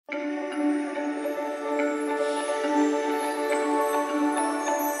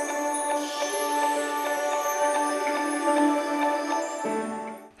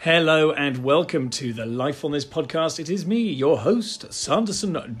Hello and welcome to the Life on This podcast. It is me, your host,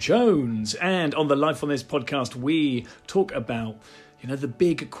 Sanderson Jones. And on the Life on This podcast, we talk about, the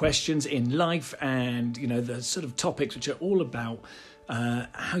big questions in life and, the sort of topics which are all about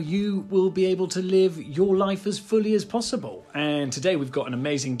how you will be able to live your life as fully as possible. And today we've got an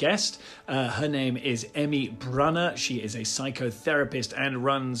amazing guest. Her name is Emmy Brunner. She is a psychotherapist and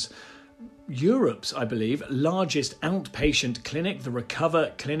runs Europe's, I believe, largest outpatient clinic, the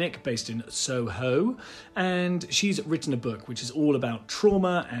Recover Clinic, based in Soho. And she's written a book which is all about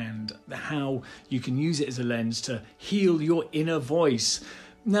trauma and how you can use it as a lens to heal your inner voice.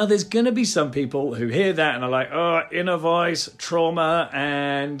 Now, there's going to be some people who hear that and are like, oh, inner voice, trauma,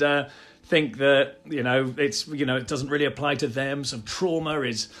 and think that, it doesn't really apply to them. Some trauma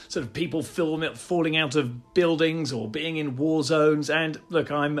is sort of people falling out of buildings or being in war zones. And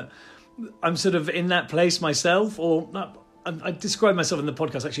look, I'm sort of in that place myself, or I describe myself in the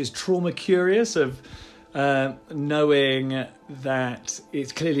podcast actually as trauma curious, of knowing that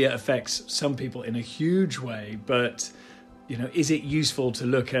it clearly affects some people in a huge way. But, is it useful to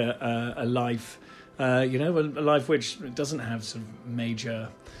look at a life, a life which doesn't have sort of major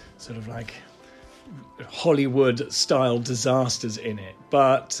sort of like Hollywood style disasters in it?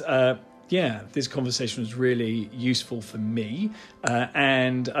 But this conversation was really useful for me,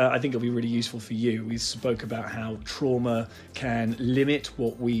 and I think it'll be really useful for you. We spoke about how trauma can limit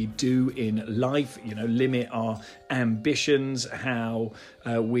what we do in life, limit our ambitions, how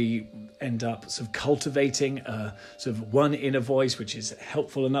we end up sort of cultivating sort of one inner voice, which is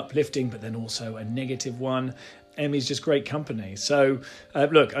helpful and uplifting, but then also a negative one. Emmy's just great company. So,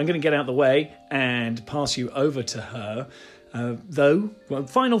 look, I'm going to get out of the way and pass you over to her.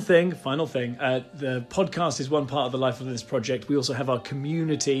 Final thing, the podcast is one part of the life of this project. We also have our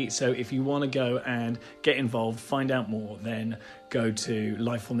community, so if you want to go and get involved, find out more, then go to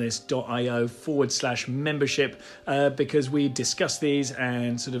lifeonthis.io/membership, because we discuss these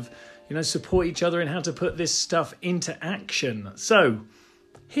and sort of, support each other in how to put this stuff into action. So,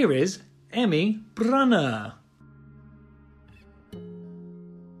 here is Emmy Brunner.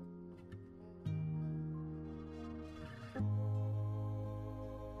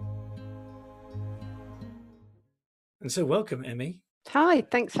 And so welcome, Emmy. Hi,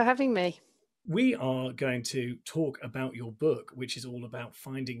 thanks for having me. We are going to talk about your book, which is all about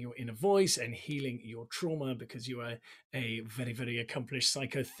finding your inner voice and healing your trauma, because you are a very, very accomplished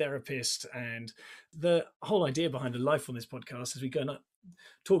psychotherapist. And the whole idea behind the Life on This podcast is we go and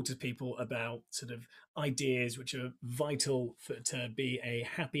talk to people about sort of ideas which are vital to be a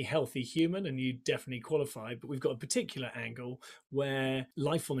happy, healthy human, and you definitely qualify. But we've got a particular angle where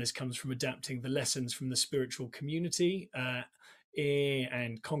Life on This comes from adapting the lessons from the spiritual community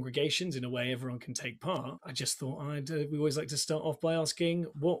and congregations in a way everyone can take part. I just thought we always like to start off by asking,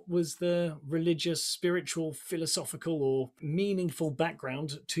 what was the religious, spiritual, philosophical or meaningful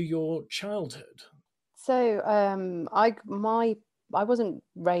background to your childhood? So I wasn't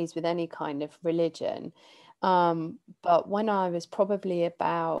raised with any kind of religion, but when I was probably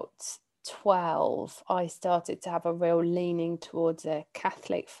about 12, I started to have a real leaning towards a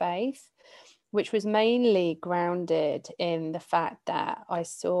Catholic faith, which was mainly grounded in the fact that I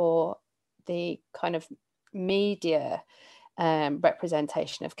saw the kind of media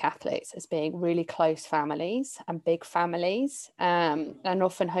representation of Catholics as being really close families and big families, and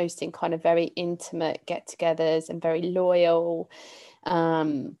often hosting kind of very intimate get-togethers and very loyal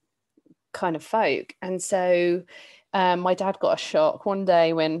kind of folk. And so my dad got a shock one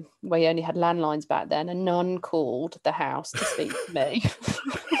day when we only had landlines back then. A nun called the house to speak to me.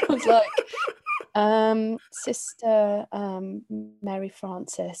 I was like, Sister Mary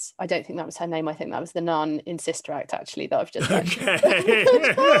Frances. I don't think that was her name. I think that was the nun in Sister Act, actually, that I've just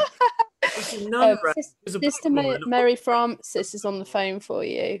Sister Mary Frances is on the phone for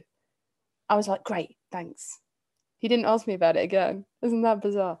you. I was like, great, thanks. He didn't ask me about it again. Isn't that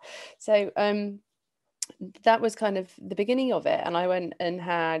bizarre? So that was kind of the beginning of it, and I went and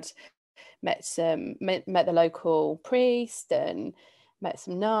had met the local priest and met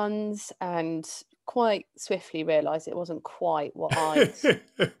some nuns, and quite swiftly realised it wasn't quite what I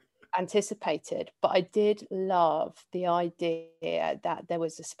anticipated. But I did love the idea that there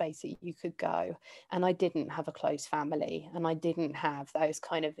was a space that you could go, and I didn't have a close family, and I didn't have those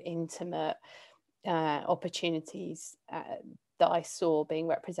kind of intimate opportunities that I saw being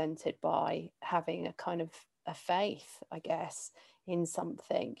represented by having a kind of a faith, I guess, in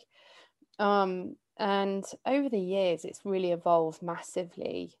something. And over the years, it's really evolved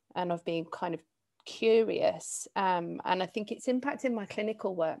massively, and I've been kind of curious. And I think it's impacted my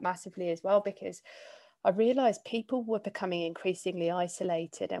clinical work massively as well, because I realized people were becoming increasingly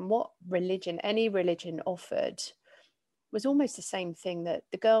isolated, and what any religion offered was almost the same thing that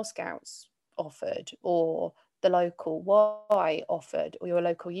the Girl Scouts offered, or the local Y offered, or your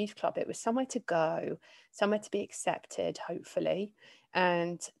local youth club. It was somewhere to go, somewhere to be accepted, hopefully,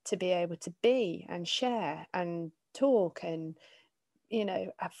 and to be able to be and share and talk and,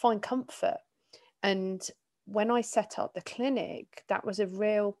 find comfort. And when I set up the clinic, that was a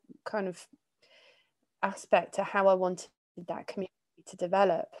real kind of aspect to how I wanted that community to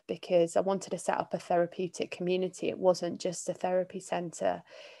develop, because I wanted to set up a therapeutic community. It wasn't just a therapy center.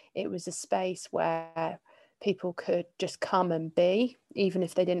 It was a space where people could just come and be, even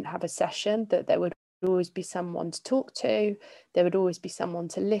if they didn't have a session, that there would always be someone to talk to. There would always be someone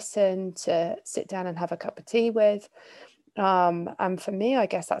to listen, to sit down and have a cup of tea with. And for me, I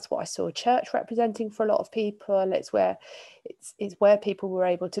guess that's what I saw church representing for a lot of people. It's where people were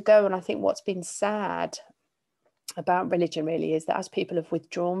able to go. And I think what's been sad about religion really is that as people have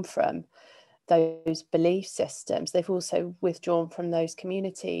withdrawn from those belief systems, they've also withdrawn from those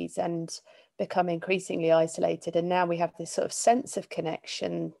communities and become increasingly isolated. And now we have this sort of sense of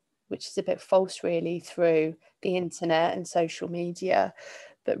connection, which is a bit false really, through the internet and social media.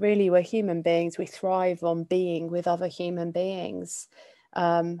 But really, we're human beings. We thrive on being with other human beings.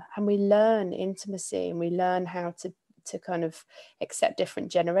 And we learn intimacy, and we learn how to kind of accept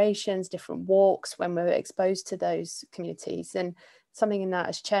different generations, different walks when we're exposed to those communities. And something in that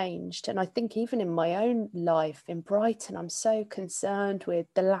has changed. And I think even in my own life in Brighton, I'm so concerned with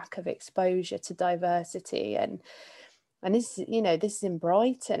the lack of exposure to diversity. And this is in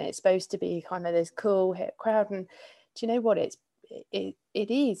Brighton. It's supposed to be kind of this cool hip crowd. And do you know what? It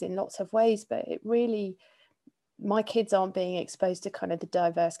is in lots of ways, but it really, my kids aren't being exposed to kind of the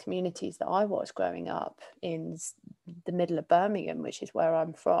diverse communities that I was growing up in the middle of Birmingham, which is where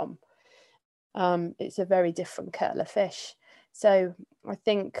I'm from. It's a very different kettle of fish. So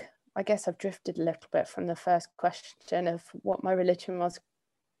I guess I've drifted a little bit from the first question of what my religion was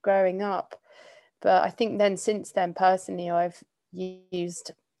growing up. But I think then, since then, personally, I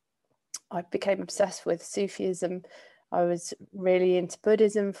became obsessed with Sufism. I was really into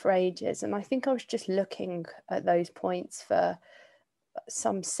Buddhism for ages. And I think I was just looking at those points for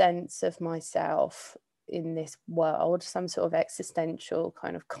some sense of myself in this world, some sort of existential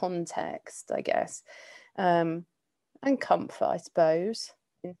kind of context, I guess, and comfort, I suppose,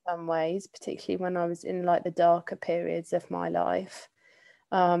 in some ways, particularly when I was in like the darker periods of my life.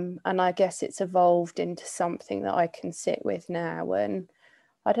 And I guess it's evolved into something that I can sit with now. And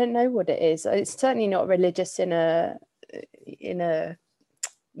I don't know what it is. It's certainly not religious in a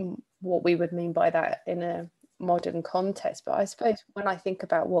what we would mean by that in a modern context, but I suppose when I think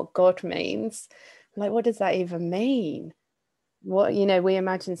about what God means, like, what does that even mean? What, we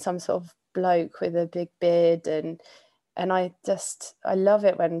imagine some sort of bloke with a big beard, and I love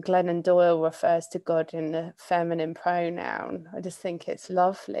it when Glennon Doyle refers to God in a feminine pronoun. I just think it's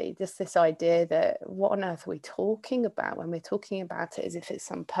lovely, just this idea that what on earth are we talking about when we're talking about it as if it's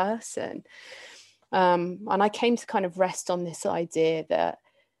some person. And I came to kind of rest on this idea that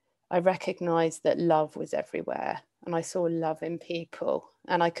I recognized that love was everywhere, and I saw love in people,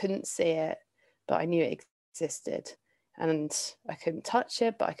 and I couldn't see it, but I knew it existed, and I couldn't touch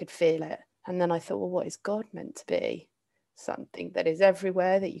it, but I could feel it. And then I thought, well, what is God meant to be? Something that is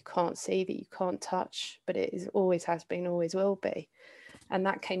everywhere, that you can't see, that you can't touch, but it always has been, always will be. And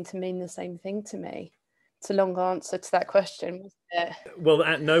that came to mean the same thing to me. It's a long answer to that question, wasn't it? Well,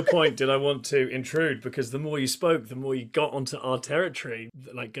 at no point did I want to intrude, because the more you spoke, the more you got onto our territory,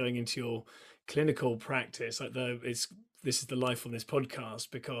 like going into your clinical practice. Like this is the life on this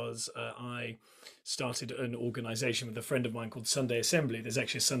podcast, because I started an organization with a friend of mine called Sunday Assembly. There's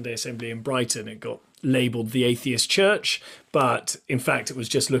actually a Sunday Assembly in Brighton. It got labeled the Atheist Church, but in fact it was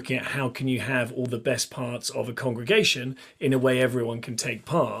just looking at how can you have all the best parts of a congregation in a way everyone can take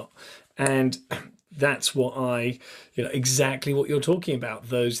part. And that's what exactly what you're talking about,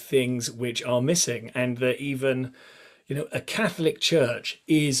 those things which are missing. And that even, a Catholic church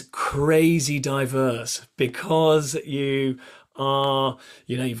is crazy diverse, because you are,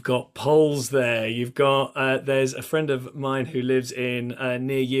 you've got Poles there, you've got, there's a friend of mine who lives in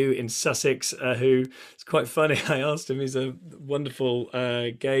near you in Sussex, who, it's quite funny, I asked him, he's a wonderful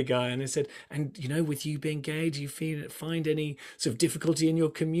gay guy, and I said, and with you being gay, do you find any sort of difficulty in your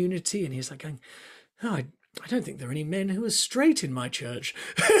community? And he's like going, oh, I don't think there are any men who are straight in my church.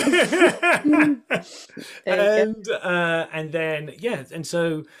 And then, yeah,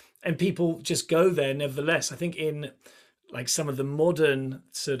 and people just go there nevertheless. I think in like some of the modern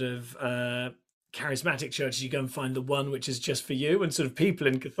sort of charismatic churches, you go and find the one which is just for you, and sort of people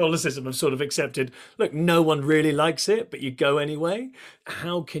in Catholicism have sort of accepted, look, no one really likes it, but you go anyway.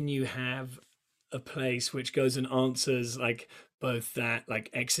 How can you have a place which goes and answers like both that like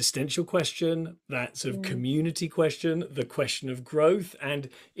existential question, that sort of community question, the question of growth, and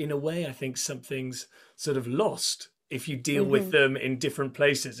in a way I think something's sort of lost if you deal with them in different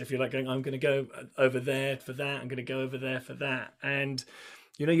places. If you're like going, I'm going to go over there for that, I'm going to go over there for that. And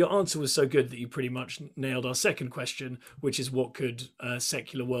your answer was so good that you pretty much nailed our second question, which is what could a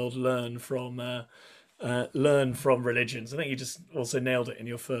secular world learn from religions. I think you just also nailed it in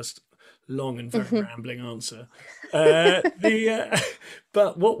your first long and very rambling answer.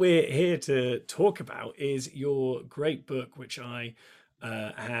 But what we're here to talk about is your great book, which I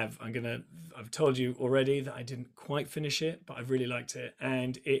have. I've told you already that I didn't quite finish it, but I've really liked it,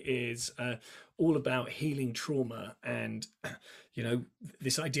 and it is all about healing trauma and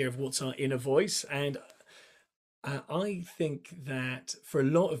this idea of what's our inner voice. And I think that for a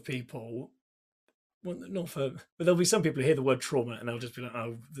lot of people, well, not for, but there'll be some people who hear the word trauma and they'll just be like,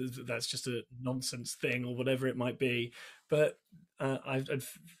 oh, that's just a nonsense thing or whatever it might be. But I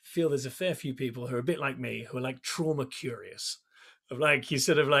feel there's a fair few people who are a bit like me, who are like trauma curious. Of like, you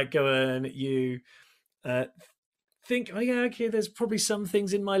sort of like go and you think, oh yeah, okay, there's probably some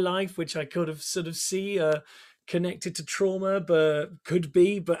things in my life which I could have sort of see connected to trauma, but could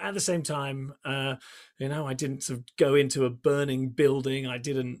be, but at the same time, I didn't sort of go into a burning building. I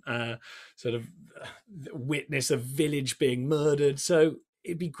didn't sort of witness a village being murdered. So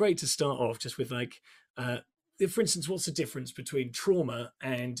it'd be great to start off just with like, for instance, what's the difference between trauma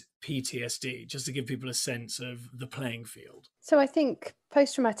and PTSD, just to give people a sense of the playing field? So I think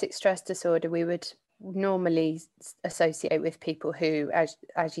post-traumatic stress disorder, we would normally associate with people who,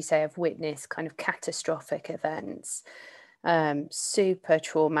 as you say, have witnessed kind of catastrophic events, super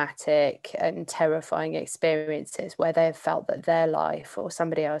traumatic and terrifying experiences where they've felt that their life or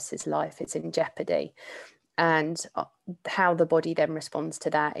somebody else's life is in jeopardy. And how the body then responds to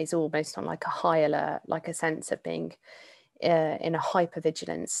that is almost on like a high alert, like a sense of being in a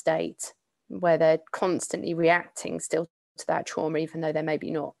hypervigilant state where they're constantly reacting still to that trauma, even though they're maybe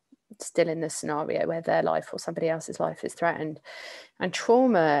not still in the scenario where their life or somebody else's life is threatened. And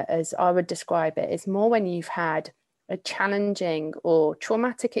trauma, as I would describe it, is more when you've had a challenging or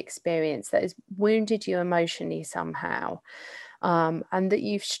traumatic experience that has wounded you emotionally somehow, and that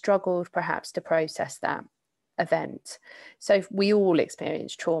you've struggled perhaps to process that event. So we all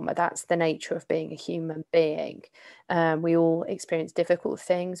experience trauma. That's the nature of being a human being. We all experience difficult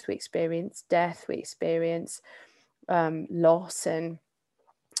things. We experience death. We experience loss and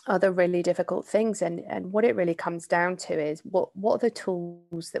other really difficult things. And what it really comes down to is what are the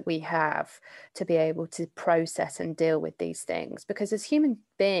tools that we have to be able to process and deal with these things? Because as human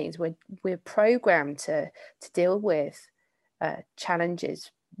beings, we're programmed to deal with challenges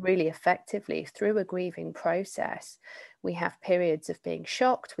really effectively through a grieving process. We have periods of being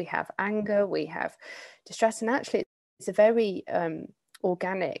shocked, we have anger, we have distress, and actually it's a very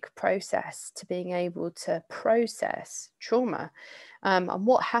organic process to being able to process trauma. And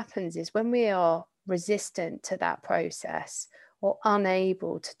what happens is when we are resistant to that process or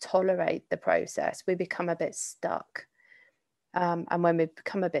unable to tolerate the process, we become a bit stuck. And when we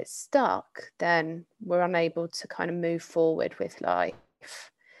become a bit stuck, then we're unable to kind of move forward with life.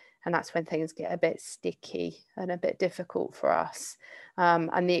 And that's when things get a bit sticky and a bit difficult for us.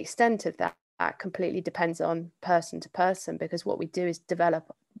 And the extent of that completely depends on person to person, because what we do is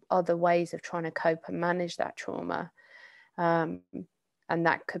develop other ways of trying to cope and manage that trauma. And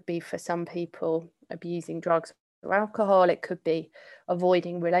that could be, for some people, abusing drugs or alcohol. It could be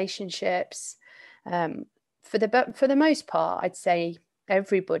avoiding relationships. For the most part, I'd say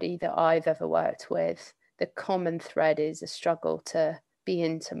everybody that I've ever worked with, the common thread is a struggle to be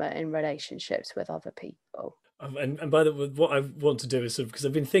intimate in relationships with other people. And by the way, what I want to do is sort of, because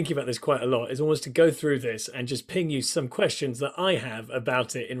I've been thinking about this quite a lot, is almost to go through this and just ping you some questions that I have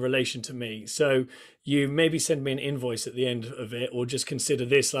about it in relation to me. So you maybe send me an invoice at the end of it, or just consider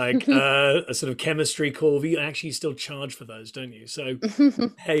this like a sort of chemistry call. You actually still charge for those, don't you? So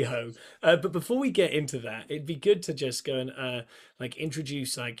hey ho. But before we get into that, it'd be good to just go and like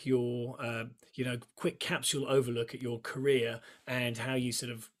introduce like your quick capsule overlook at your career and how you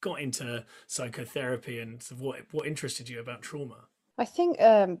sort of got into psychotherapy and sort of what interested you about trauma. I think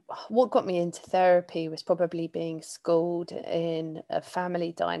what got me into therapy was probably being schooled in a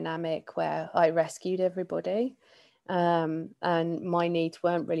family dynamic where I rescued everybody, and my needs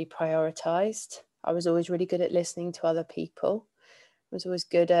weren't really prioritized. I was always really good at listening to other people. I was always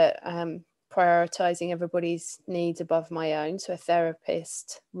good at prioritizing everybody's needs above my own. So a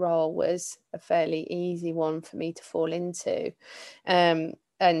therapist role was a fairly easy one for me to fall into. And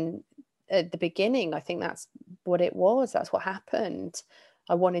at the beginning, I think that's what it was. That's what happened.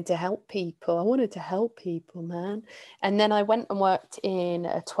 I wanted to help people. I wanted to help people, man. And then I went and worked in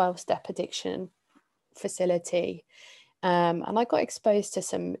a 12-step addiction facility. And I got exposed to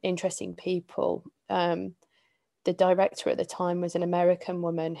some interesting people. The director at the time was an American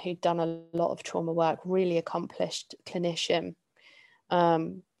woman who'd done a lot of trauma work, really accomplished clinician.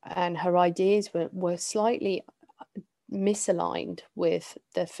 And her ideas were slightly misaligned with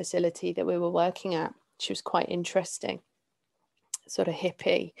the facility that we were working at. She was quite interesting, sort of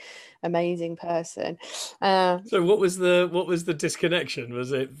hippie, amazing person. So what was the disconnection?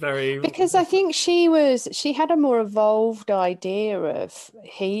 Was it very... Because I think she had a more evolved idea of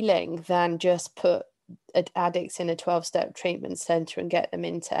healing than just put addicts in a 12-step treatment center and get them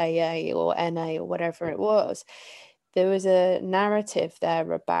into AA or NA or whatever it was. There was a narrative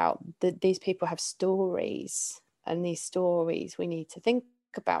there about that these people have stories, and these stories we need to think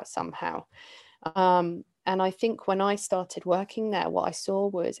about somehow. And I think when I started working there, what I saw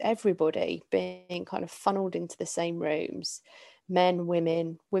was everybody being kind of funneled into the same rooms, men,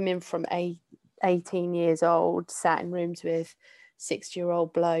 women from 18 years old sat in rooms with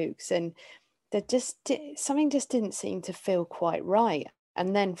 60-year-old blokes, and something just didn't seem to feel quite right.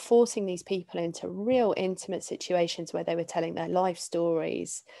 And then forcing these people into real intimate situations where they were telling their life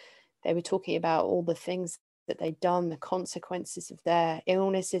stories, they were talking about all the things that they'd done, the consequences of their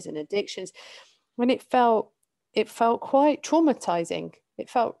illnesses and addictions. When it felt quite traumatizing. It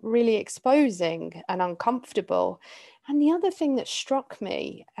felt really exposing and uncomfortable. And the other thing that struck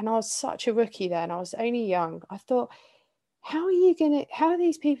me, and I was such a rookie then, I was only young, I thought, how are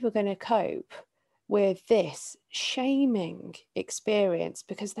these people going to cope with this shaming experience,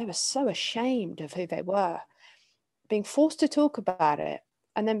 because they were so ashamed of who they were, being forced to talk about it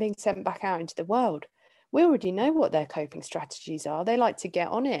and then being sent back out into the world. We already know what their coping strategies are. They like to get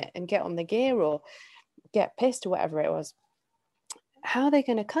on it and get on the gear or get pissed or whatever it was. How are they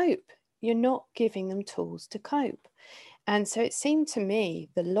going to cope? You're not giving them tools to cope. And so it seemed to me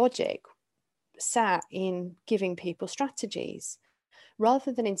the logic sat in giving people strategies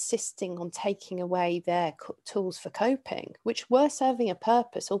rather than insisting on taking away their tools for coping, which were serving a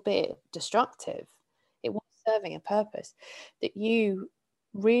purpose, albeit destructive. It was serving a purpose, that you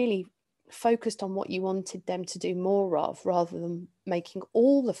really focused on what you wanted them to do more of, rather than making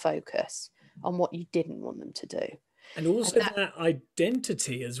all the focus on what you didn't want them to do. And also that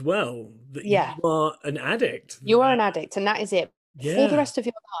identity as well, that yeah, you are an addict. You are an addict, and that is it for the rest of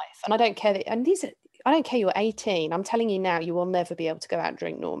your life. And I don't care that, and I don't care you're 18. I'm telling you now, you will never be able to go out and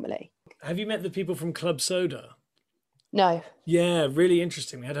drink normally. Have you met the people from Club Soda? No. Yeah, really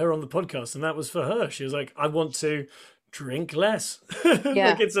interesting. We had her on the podcast, and that was for her. She was like, I want to drink less.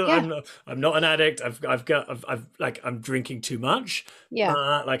 Yeah. I'm not an addict. I'm drinking too much. Yeah.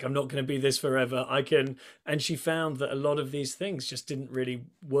 I'm not going to be this forever. And she found that a lot of these things just didn't really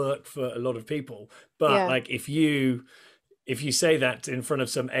work for a lot of people. But if you say that in front of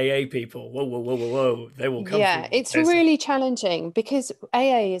some AA people, whoa, they will come. Yeah, it's really challenging, because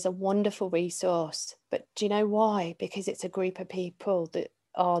AA is a wonderful resource. But do you know why? Because it's a group of people that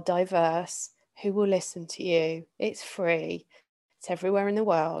are diverse, who will listen to you. It's free. It's everywhere in the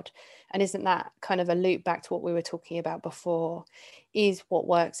world. And isn't that kind of a loop back to what we were talking about before? Is what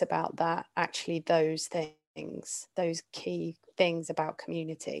works about that actually those things, those key things about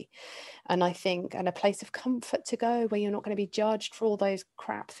community? And I think, and a place of comfort to go where you're not going to be judged for all those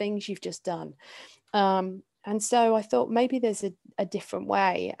crap things you've just done. And so I thought maybe there's a different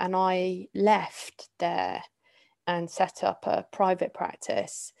way. And I left there and set up a private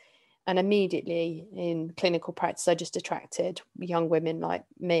practice. And immediately in clinical practice, I just attracted young women like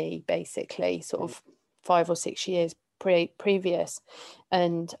me, basically, sort of 5 or 6 years previous.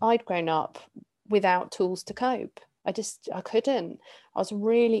 And I'd grown up without tools to cope. I couldn't. I was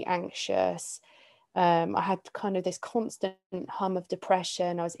really anxious. I had kind of this constant hum of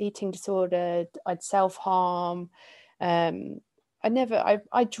depression. I was eating disordered. I'd self-harm.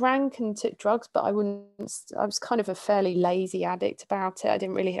 I drank and took drugs, but I was kind of a fairly lazy addict about it.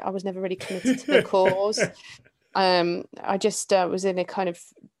 I was never really committed to the cause. I just was in a kind of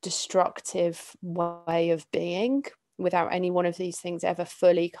destructive way of being without any one of these things ever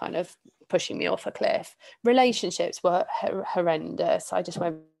fully kind of pushing me off a cliff. Relationships were horrendous. I just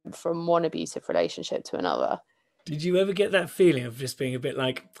went from one abusive relationship to another. Did you ever get that feeling of just being a bit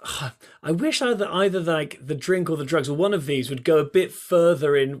like, I wish either like the drink or the drugs or one of these would go a bit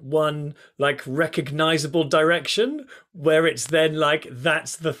further in one like recognizable direction, where it's then like,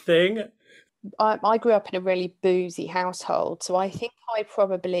 that's the thing? I grew up in a really boozy household, so I think I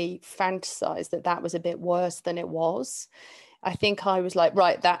probably fantasized that that was a bit worse than it was. I think I was like,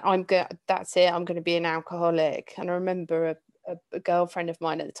 right, that's it, I'm going to be an alcoholic. And I remember a girlfriend of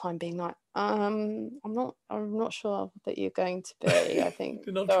mine at the time being like, I'm not sure that you're going to be. I think,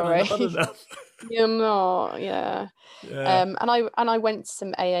 You're not trying sorry, hard enough. you're not. Yeah. Yeah. And I went to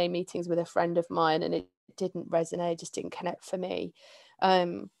some AA meetings with a friend of mine, and it didn't resonate, just didn't connect for me.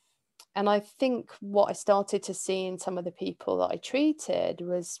 Um, and I think what I started to see in some of the people that I treated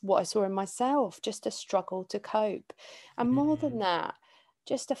was what I saw in myself, just a struggle to cope. And more than that,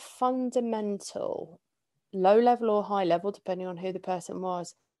 just a fundamental, low level or high level, depending on who the person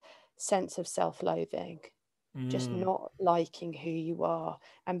was, sense of self-loathing, just Mm. not liking who you are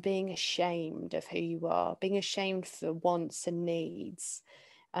and being ashamed of who you are, being ashamed for wants and needs.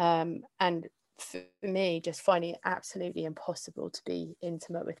 And for me, just finding it absolutely impossible to be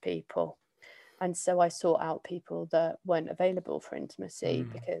intimate with people. And so I sought out people that weren't available for intimacy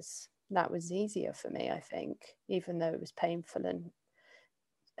because that was easier for me, I think, even though it was painful and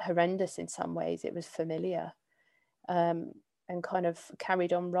horrendous in some ways, it was familiar. And kind of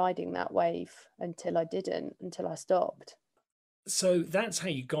carried on riding that wave until I stopped. So that's how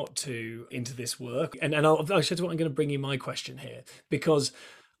you got to into this work, and I'll show you what I'm going to bring you my question here, because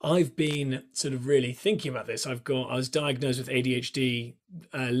I've been sort of really thinking about this. I was diagnosed with ADHD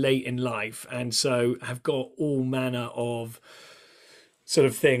late in life, and so have got all manner of sort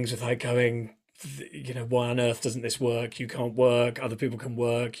of things with like going, why on earth doesn't this work? You can't work, other people can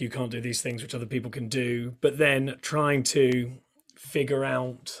work, you can't do these things which other people can do. But then trying to figure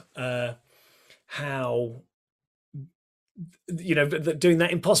out how, doing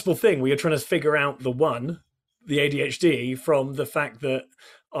that impossible thing where you're trying to figure out the ADHD, from the fact that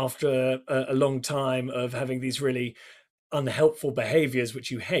after a long time of having these really unhelpful behaviors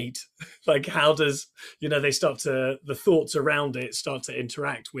which you hate, like how does, the thoughts around it start to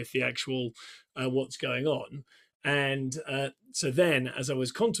interact with the actual what's going on. And so then as I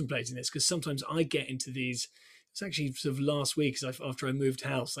was contemplating this, because sometimes I get into these, it's actually sort of last week after I moved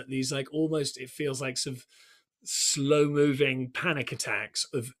house, like these, like almost, it feels like sort of slow moving panic attacks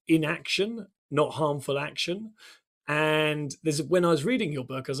of inaction, not harmful action. And when I was reading your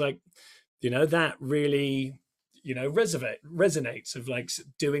book, I was like, that really, resonates, of like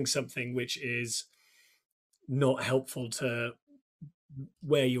doing something which is not helpful to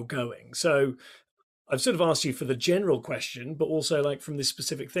where you're going. So I've sort of asked you for the general question, but also like from this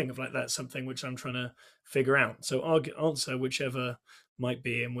specific thing of like, that's something which I'm trying to figure out. So answer whichever might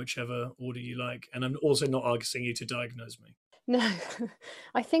be in whichever order you like. And I'm also not asking you to diagnose me. No,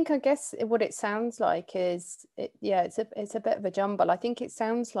 I guess what it sounds like is it's a bit of a jumble. I think it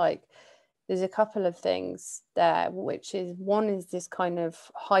sounds like there's a couple of things there, which is one is this kind of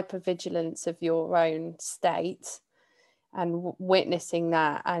hypervigilance of your own state and witnessing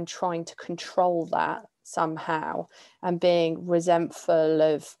that and trying to control that somehow, and being resentful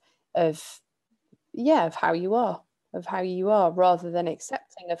of of how you are rather than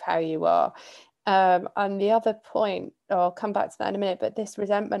accepting of how you are. And the other point, I'll come back to that in a minute, but this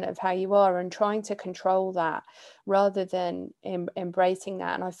resentment of how you are and trying to control that rather than embracing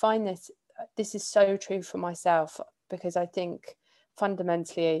that. And I find this is so true for myself, because I think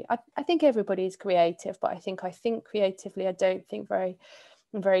fundamentally, I think everybody is creative, but I think creatively. I don't think very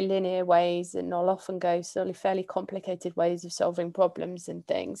linear ways, and I'll often go sort of fairly complicated ways of solving problems and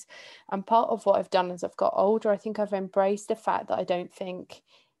things. And part of what I've done as I've got older, I think I've embraced the fact that I don't think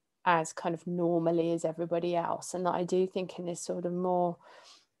as kind of normally as everybody else, and that I do think in this sort of more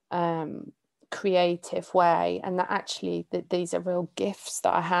creative way, and that actually that these are real gifts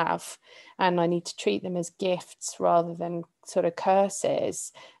that I have, and I need to treat them as gifts rather than sort of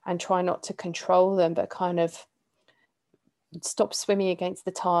curses, and try not to control them, but kind of stop swimming against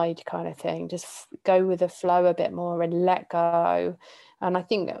the tide kind of thing, just go with the flow a bit more and let go. And I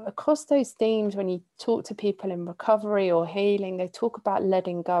think across those themes, when you talk to people in recovery or healing, they talk about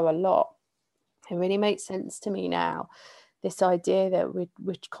letting go a lot. It really makes sense to me now, this idea that we're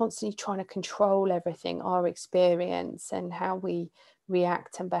constantly trying to control everything, our experience and how we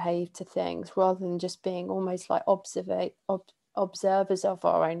react and behave to things, rather than just being almost like observers of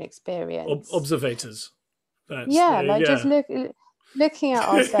our own experience. Observators. Like just looking at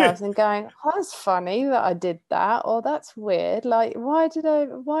ourselves and going, oh, that's funny that I did that, or that's weird, like why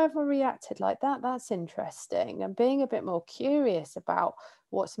have I reacted like that, that's interesting. And being a bit more curious about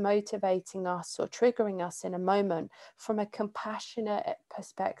what's motivating us or triggering us in a moment from a compassionate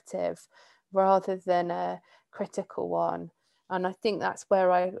perspective rather than a critical one. And I think that's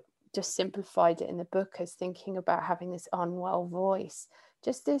where I just simplified it in the book as thinking about having this unwell voice,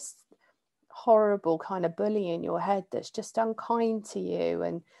 just this horrible kind of bully in your head that's just unkind to you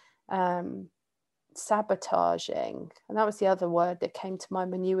and sabotaging. And that was the other word that came to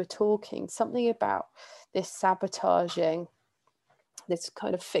mind when you were talking, something about this sabotaging, this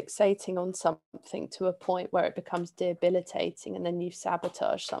kind of fixating on something to a point where it becomes debilitating, and then you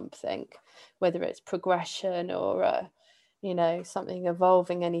sabotage something, whether it's progression or something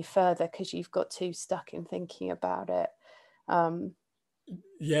evolving any further because you've got too stuck in thinking about it.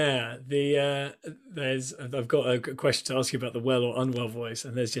 Yeah, I've got a question to ask you about the well or unwell voice,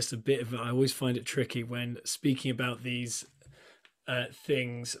 and there's just a bit of it. I always find it tricky when speaking about these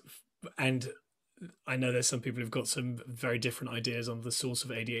things, and I know there's some people who've got some very different ideas on the source of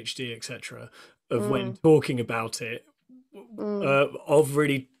ADHD, etc. Of when talking about it, of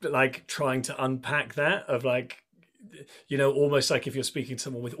really like trying to unpack that, of like, almost like if you're speaking to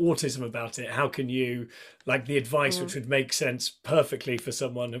someone with autism about it, how can you, like, the advice which would make sense perfectly for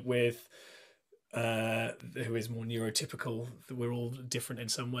someone with who is more neurotypical. We're all different in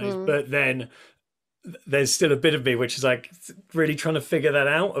some ways, but then there's still a bit of me which is like really trying to figure that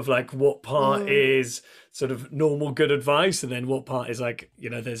out, of like what part is sort of normal good advice and then what part is like,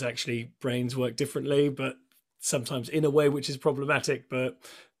 there's actually brains work differently, but sometimes in a way which is problematic. But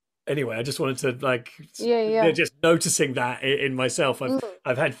anyway, I just wanted to like, just noticing that in myself.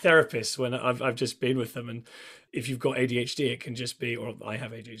 I've had therapists when I've just been with them, and if you've got ADHD, it can just be, or I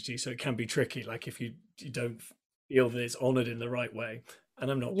have ADHD, so it can be tricky. Like if you don't feel that it's honored in the right way, and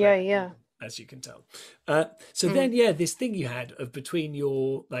I'm not. As you can tell. So then, this thing you had of between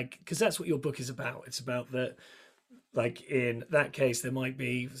your, like, because that's what your book is about. It's about that, like in that case, there might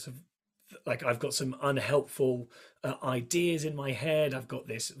be sort of, like, I've got some unhelpful ideas in my head. I've got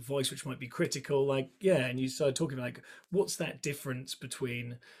this voice which might be critical, like, and you started talking about, like, what's that difference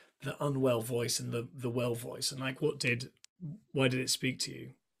between the unwell voice and the well voice, and like, why did it speak to you?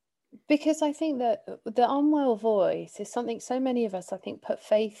 Because I think that the unwell voice is something so many of us, I think, put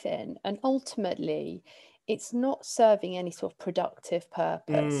faith in, and ultimately it's not serving any sort of productive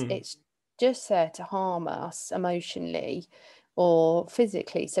purpose. It's just there to harm us emotionally or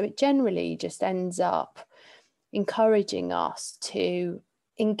physically. So it generally just ends up encouraging us to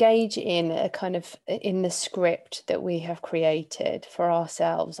engage in a kind of in the script that we have created for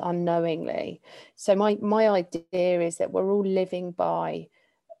ourselves unknowingly. So my idea is that we're all living by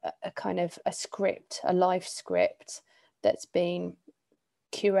a kind of a script, a life script that's been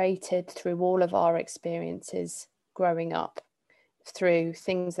curated through all of our experiences growing up, through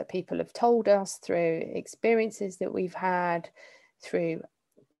things that people have told us, through experiences that we've had, through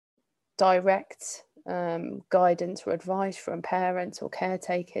direct guidance or advice from parents or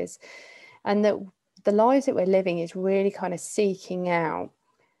caretakers. And that the lives that we're living is really kind of seeking out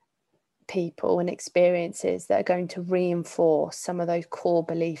people and experiences that are going to reinforce some of those core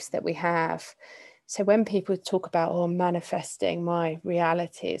beliefs that we have. So when people talk about, oh, manifesting my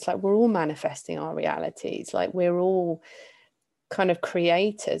reality, it's like we're all manifesting our realities. Like we're all kind of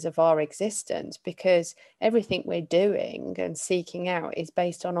creators of our existence, because everything we're doing and seeking out is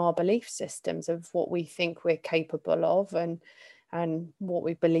based on our belief systems of what we think we're capable of and what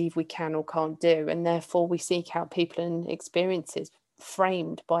we believe we can or can't do. And therefore we seek out people and experiences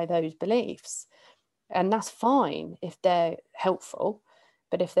framed by those beliefs. And that's fine if they're helpful,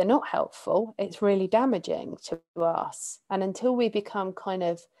 but if they're not helpful, it's really damaging to us. And until we become kind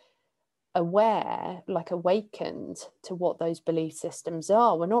of aware, like awakened to what those belief systems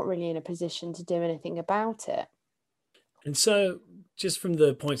are, we're not really in a position to do anything about it. And so, just from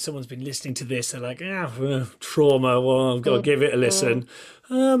the point someone's been listening to this, they're like, trauma, well, I've got to give it a listen.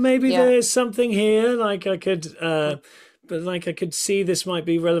 Maybe there's something here, like I could, but like I could see this might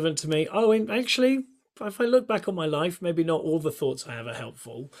be relevant to me. Oh, and actually, if I look back on my life, maybe not all the thoughts I have are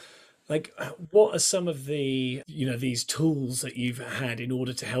helpful. Like, what are some of the, these tools that you've had in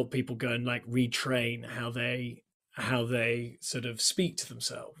order to help people go and like retrain how they sort of speak to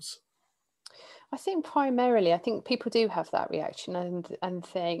themselves? I think primarily, I think people do have that reaction and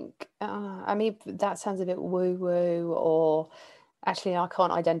think, I mean, that sounds a bit woo-woo, or actually I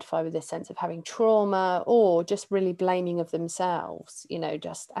can't identify with this sense of having trauma, or just really blaming of themselves,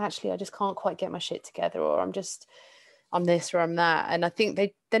 just actually I just can't quite get my shit together, or I'm this or I'm that. And I think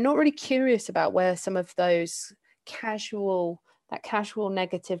they're not really curious about where some of those casual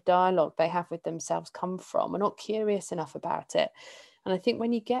negative dialogue they have with themselves come from. We're not curious enough about it. And I think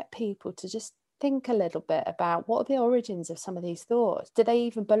when you get people to just think a little bit about what are the origins of some of these thoughts, do they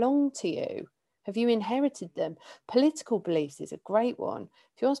even belong to you? Have you inherited them? Political beliefs is a great one.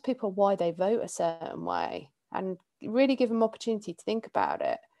 If you ask people why they vote a certain way and really give them opportunity to think about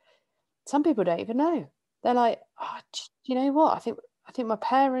it, some people don't even know. They're like, oh, you know what? I think I think my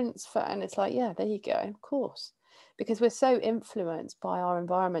parents, and it's like, yeah, there you go, of course, because we're so influenced by our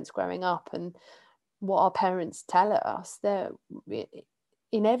environments growing up and what our parents tell us, that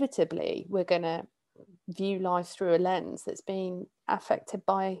inevitably we're going to view life through a lens that's been affected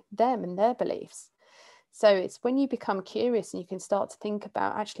by them and their beliefs. So it's when you become curious and you can start to think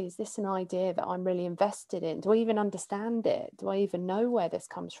about, actually, is this an idea that I'm really invested in? Do I even understand it? Do I even know where this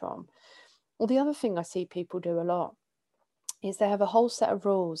comes from? Well, the other thing I see people do a lot is they have a whole set of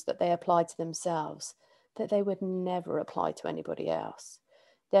rules that they apply to themselves that they would never apply to anybody else.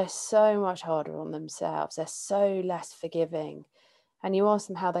 They're so much harder on themselves. They're so less forgiving. And you ask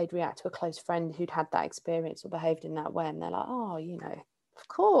them how they'd react to a close friend who'd had that experience or behaved in that way. And they're like, oh, of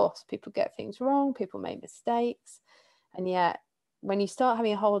course, people get things wrong, people make mistakes. And yet, when you start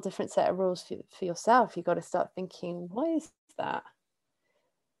having a whole different set of rules for yourself, you've got to start thinking, why is that?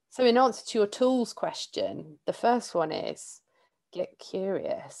 So in answer to your tools question, the first one is get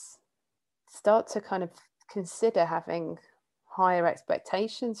curious. Start to kind of consider having higher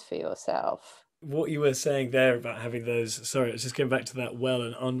expectations for yourself. What you were saying there about having those, sorry, I was just going back to that well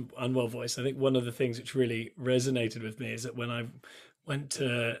and unwell voice. I think one of the things which really resonated with me is that when I went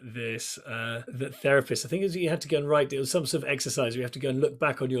to this the therapist, I think it was, you had to go and write, it was some sort of exercise where you have to go and look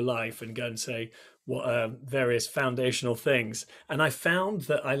back on your life and go and say what various foundational things. And I found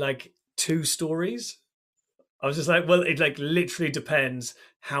that I like two stories. I was just like, well, it like literally depends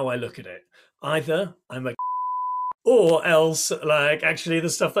how I look at it. Either I'm a or else like actually the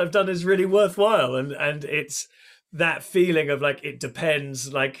stuff that I've done is really worthwhile, and it's that feeling of like it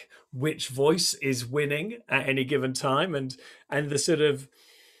depends like which voice is winning at any given time, and the sort of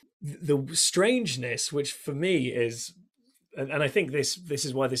the strangeness which for me is, and I think this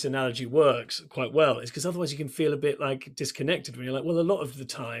is why this analogy works quite well, is because otherwise you can feel a bit like disconnected when you're like, well, a lot of the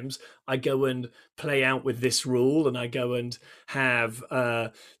times I go and play out with this rule and I go and have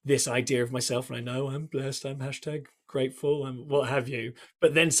this idea of myself, and I know I'm blessed, I'm hashtag grateful, and what have you,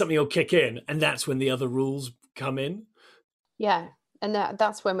 but then something will kick in and that's when the other rules come in. Yeah, and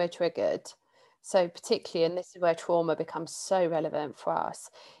that's when we're triggered. So particularly, and this is where trauma becomes so relevant for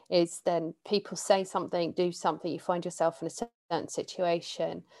us, is then people say something, do something, you find yourself in a certain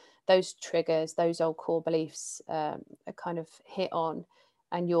situation, those triggers, those old core beliefs are kind of hit on,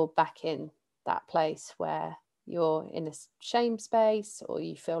 and you're back in that place where you're in a shame space, or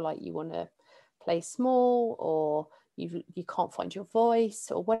you feel like you want to play small, or you can't find your voice,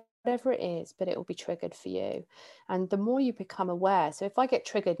 or whatever it is, but it will be triggered for you. And the more you become aware, so if I get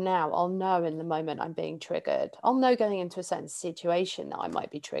triggered now, I'll know in the moment I'm being triggered. I'll know going into a certain situation that I might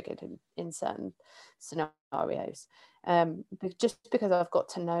be triggered in certain scenarios, but just because I've got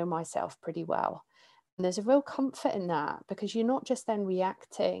to know myself pretty well. And there's a real comfort in that, because you're not just then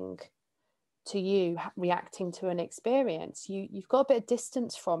reacting to an experience. You've got a bit of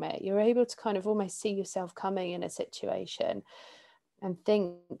distance from it. You're able to kind of almost see yourself coming in a situation and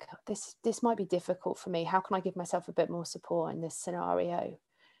think, this might be difficult for me. How can I give myself a bit more support in this scenario?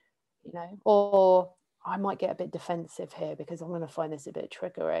 Or I might get a bit defensive here because I'm going to find this a bit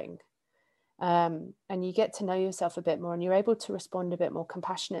triggering. And you get to know yourself a bit more, and you're able to respond a bit more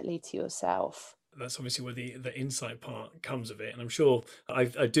compassionately to yourself. That's obviously where the insight part comes of it. And I'm sure I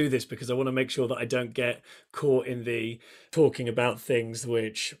do this because I want to make sure that I don't get caught in the talking about things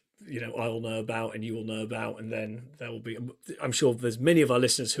which, I'll know about and you will know about, and then there will be, I'm sure there's many of our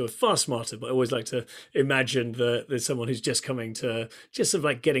listeners who are far smarter, but I always like to imagine that there's someone who's just coming to just sort of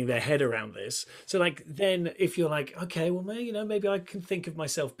like getting their head around this. So like, then if you're like, okay, well, maybe I can think of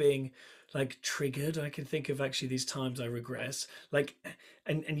myself being like triggered, I can think of actually these times I regress, like,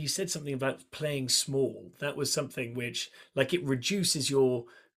 and you said something about playing small. That was something which like it reduces your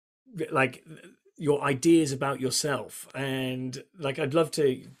like your ideas about yourself, and like I'd love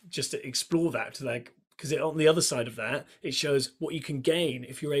to just explore that, like, because on the other side of that it shows what you can gain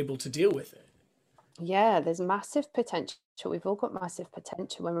if you're able to deal with it. Yeah, there's massive potential. We've all got massive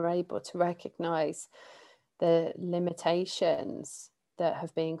potential when we're able to recognize the limitations that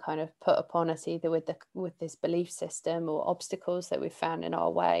have been kind of put upon us, either with this belief system or obstacles that we've found in our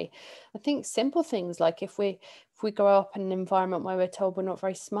way. I think simple things like if we grow up in an environment where we're told we're not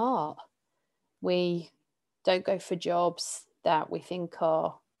very smart, we don't go for jobs that we think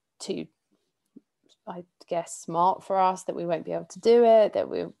are too, I guess, smart for us, that we won't be able to do it, that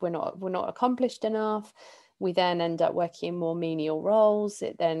we're not accomplished enough. We then end up working in more menial roles.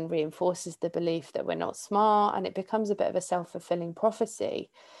 It then reinforces the belief that we're not smart, and it becomes a bit of a self-fulfilling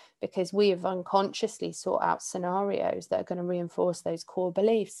prophecy, because we have unconsciously sought out scenarios that are going to reinforce those core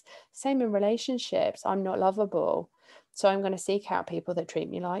beliefs. Same in relationships. I'm not lovable, so I'm going to seek out people that treat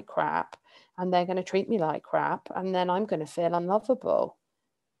me like crap, and they're going to treat me like crap, and then I'm going to feel unlovable,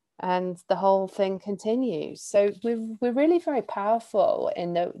 and the whole thing continues. So we're really very powerful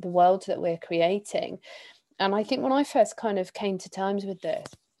in the world that we're creating. And I think when I first kind of came to terms with this,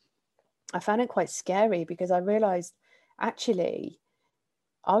 I found it quite scary, because I realized actually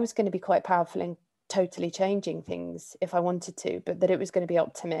I was going to be quite powerful in totally changing things if I wanted to, but that it was going to be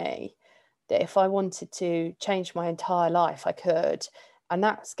up to me, that if I wanted to change my entire life, I could. And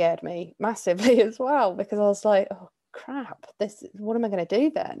that scared me massively as well, because I was like, oh crap, what am I going to do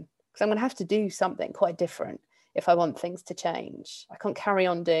then? Because I'm going to have to do something quite different if I want things to change. I can't carry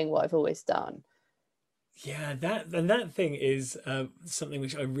on doing what I've always done. Yeah, that thing is something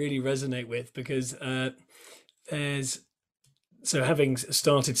which I really resonate with, because there's so having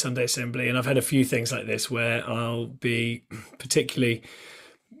started Sunday Assembly, and I've had a few things like this where I'll be, particularly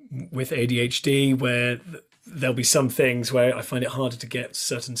with ADHD, where there'll be some things where I find it harder to get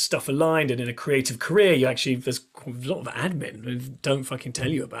certain stuff aligned, and in a creative career there's a lot of admin I don't fucking tell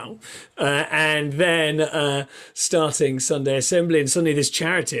you about, and then starting Sunday Assembly, and suddenly this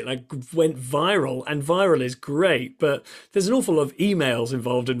charity, it like went viral, and viral is great, but there's an awful lot of emails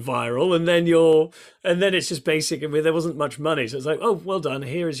involved in viral, and then it's just basic, and there wasn't much money, so it's like, oh, well done,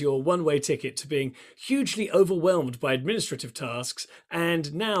 here is your one-way ticket to being hugely overwhelmed by administrative tasks,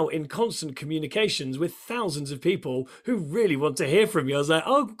 and now in constant communications with thousands of people who really want to hear from you. I was like,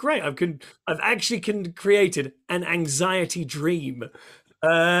 oh great, I've actually created an anxiety dream,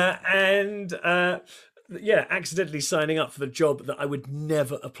 and yeah, accidentally signing up for the job that I would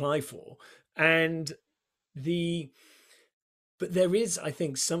never apply for. And but there is, I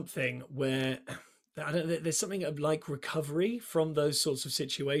think, something where there's something of like recovery from those sorts of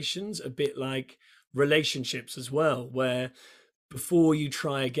situations, a bit like relationships as well, where before you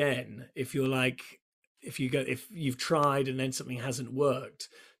try again, if you've tried and then something hasn't worked,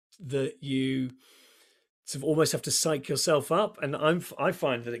 that you sort of almost have to psych yourself up. And I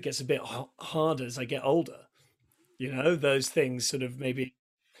find that it gets a bit harder as I get older. Those things sort of maybe,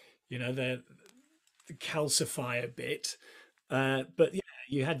 they calcify a bit. But yeah,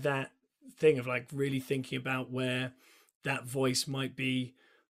 you had that thing of like really thinking about where that voice might be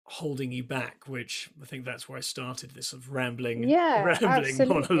holding you back, which I think that's where I started this sort of rambling monologue.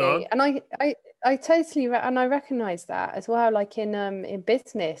 Absolutely. And I totally and I recognize that as well, like in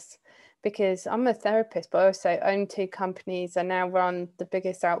business, because I'm a therapist, but I also own two companies. I now run the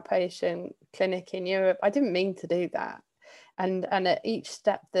biggest outpatient clinic in Europe. I didn't mean to do that. And at each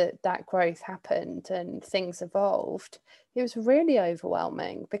step that growth happened and things evolved, it was really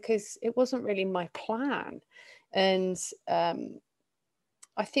overwhelming, because it wasn't really my plan. And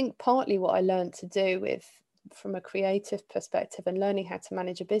I think partly what I learned to do from a creative perspective and learning how to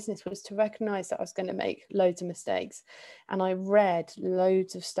manage a business was to recognize that I was going to make loads of mistakes. And I read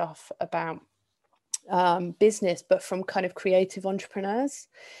loads of stuff about business, but from kind of creative entrepreneurs.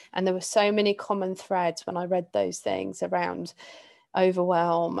 And there were so many common threads when I read those things around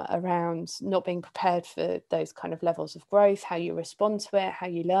overwhelm, around not being prepared for those kind of levels of growth, how you respond to it, how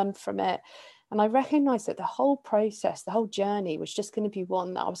you learn from it. And I recognized that the whole process, the whole journey was just going to be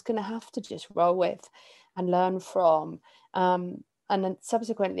one that I was going to have to just roll with and learn from. And then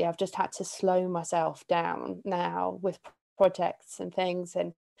subsequently, I've just had to slow myself down now with projects and things,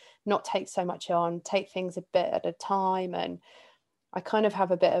 and not take so much on, take things a bit at a time. And I kind of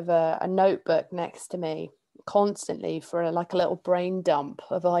have a bit of a notebook next to me constantly for like a little brain dump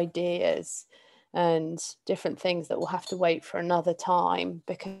of ideas and different things that will have to wait for another time,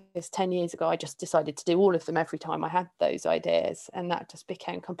 because 10 years ago I just decided to do all of them every time I had those ideas, and that just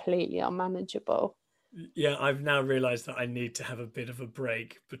became completely unmanageable. Yeah, I've now realized that I need to have a bit of a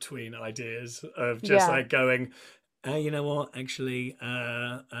break between ideas, of just like going, you know what, actually,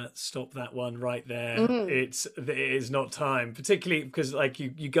 stop that one right there. It is not time, particularly because like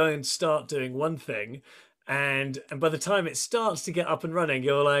you go and start doing one thing, and by the time it starts to get up and running,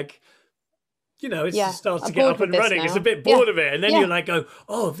 you're like, it just starts to get up and running. It's a bit bored of it. And then you're like,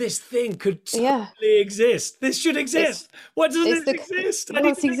 oh, this thing could totally exist. This should exist. Why doesn't it exist? Well,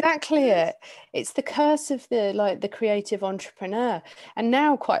 that's exactly it. It's the curse of the creative entrepreneur. And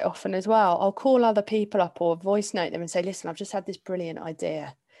now quite often as well, I'll call other people up or voice note them and say, listen, I've just had this brilliant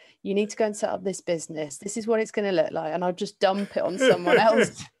idea. You need to go and set up this business. This is what it's going to look like. And I'll just dump it on someone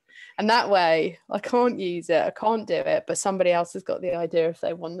else. And that way I can't use it. I can't do it. But somebody else has got the idea if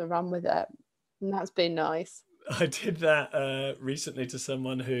they want to run with it. And that's been nice. I did that recently to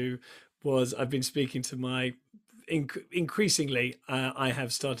someone who I've been speaking to increasingly, I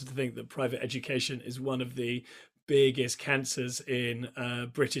have started to think that private education is one of the biggest cancers in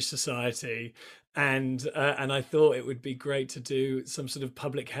British society, and I thought it would be great to do some sort of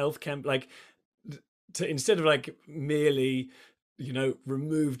public health camp, like to, instead of like merely,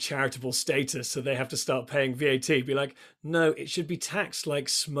 remove charitable status so they have to start paying VAT, be like, no, it should be taxed like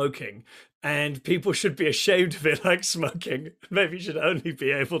smoking, and people should be ashamed of it like smoking. Maybe you should only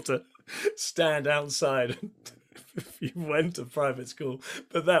be able to stand outside if you went to private school,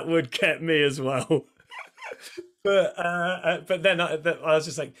 but that would get me as well. But then I was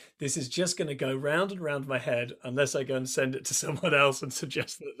just like, this is just going to go round and round my head unless I go and send it to someone else and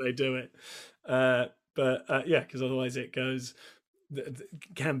suggest that they do it. But yeah, because otherwise it goes,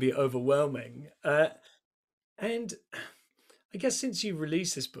 can be overwhelming. And I guess since you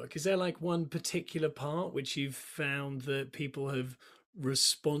released this book, is there like one particular part which you've found that people have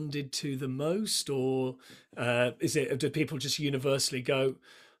responded to the most, or do people just universally go,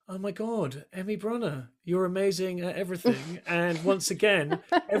 oh my God, Emmy Brunner, you're amazing at everything. And once again,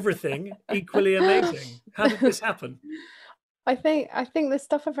 everything equally amazing. How did this happen? I think the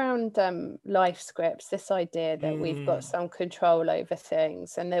stuff around life scripts, this idea that we've got some control over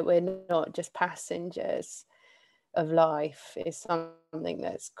things and that we're not just passengers of life, is something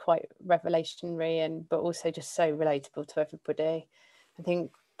that's quite revelationary, and but also just so relatable to everybody. I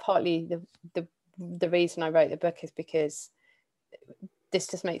think partly the reason I wrote the book is because this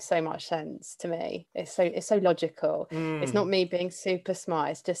just makes so much sense to me. It's so logical. It's not me being super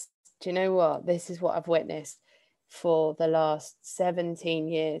smart. It's just, do you know what? This is what I've witnessed for the last 17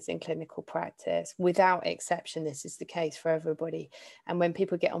 years in clinical practice. Without exception, this is the case for everybody. And when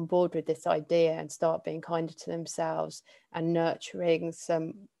people get on board with this idea and start being kinder to themselves and nurturing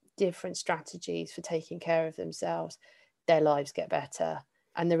some different strategies for taking care of themselves, their lives get better.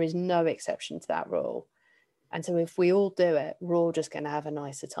 And there is no exception to that rule. And so if we all do it, we're all just going to have a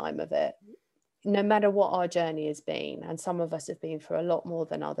nicer time of it, no matter what our journey has been. And some of us have been for a lot more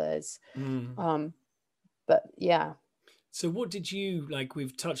than others. But yeah. So what did you, like,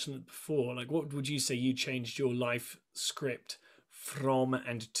 we've touched on it before, like what would you say you changed your life script from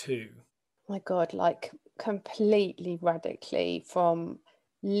and to? My God, like completely radically, from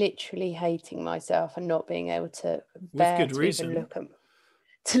literally hating myself and not being able to With bear good to reason. even look at myself.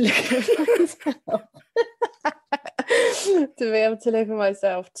 To be able to look at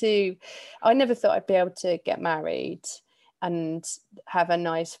myself too. I never thought I'd be able to get married and have a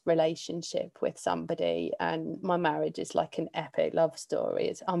nice relationship with somebody, and my marriage is like an epic love story.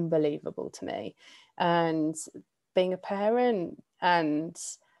 It's unbelievable to me. And being a parent and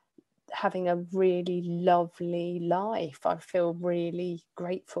having a really lovely life, I feel really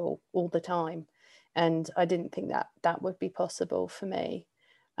grateful all the time, and I didn't think that that would be possible for me.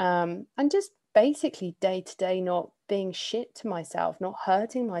 And just basically day to day not being shit to myself, not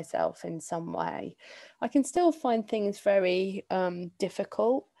hurting myself in some way. I can still find things very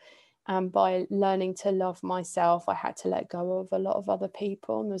difficult. And by learning to love myself, I had to let go of a lot of other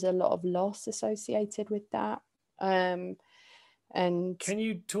people, and there's a lot of loss associated with that. And can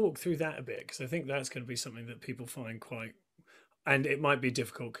you talk through that a bit? Because I think that's going to be something that people find quite, and it might be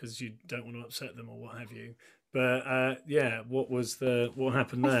difficult because you don't want to upset them or what have you. But yeah, what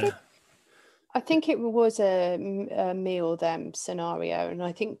happened there? I think it was a me or them scenario, and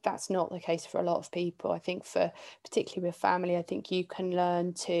I think that's not the case for a lot of people. I think for particularly with family, I think you can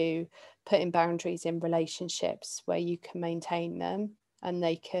learn to put in boundaries in relationships where you can maintain them and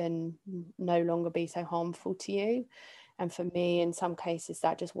they can no longer be so harmful to you. And for me, in some cases,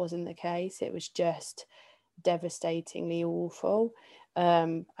 that just wasn't the case. It was just devastatingly awful,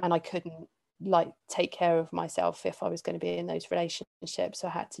 and I couldn't like take care of myself if I was going to be in those relationships, so I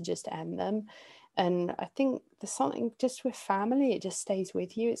had to just end them. And I think there's something just with family, it just stays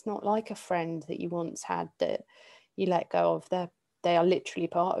with you. It's not like a friend that you once had that you let go of. They are literally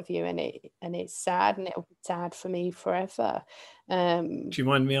part of you, and it's sad, and it'll be sad for me forever. Do you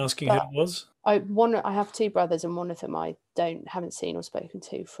mind me asking who it was? I have two brothers, and one of them I haven't seen or spoken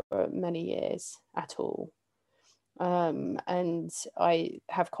to for many years at all. And I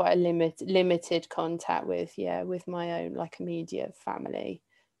have quite a limited contact with my own like immediate family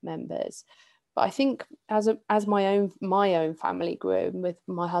members. But I think as my own family grew with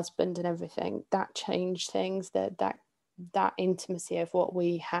my husband and everything, that changed things. That intimacy of what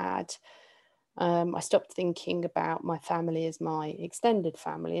we had. I stopped thinking about my family as my extended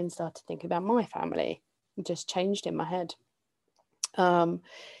family and started thinking about my family. It just changed in my head.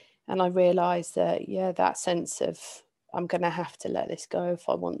 And I realized that, that sense of I'm going to have to let this go if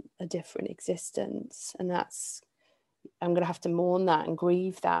I want a different existence. And I'm going to have to mourn that and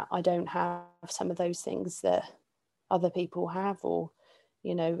grieve that I don't have some of those things that other people have, or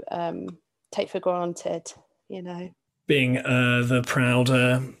take for granted. Being the proud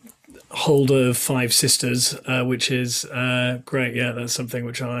holder of five sisters, which is great. Yeah, that's something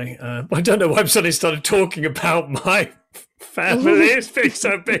which I don't know why I'm suddenly started talking about my family. It's being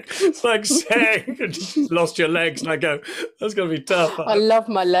so big. It's like saying you just lost your legs, and I go, that's gonna be tough. I love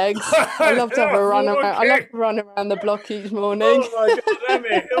my legs. I love to have a run around. I love to run around the block each morning. Oh my God, Emmy,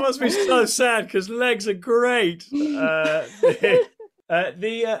 it must be so sad because legs are great.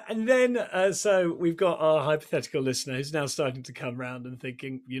 So we've got our hypothetical listener who's now starting to come round and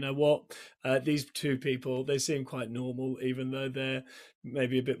thinking, you know what, these two people, they seem quite normal, even though they're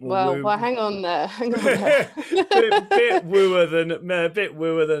maybe a bit more well, hang on there. bit wooer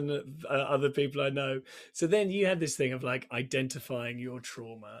than other people I know. So then you had this thing of like identifying your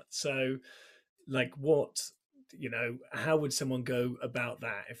trauma. So like what, how would someone go about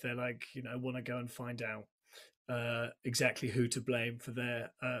that if they're like, want to go and find out exactly who to blame for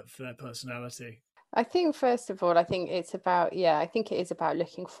their personality? I think first of all, I think it is about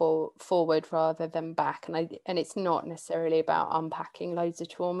looking forward rather than back, and it's not necessarily about unpacking loads of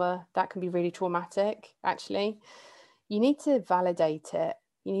trauma. That can be really traumatic, actually. You need to validate it.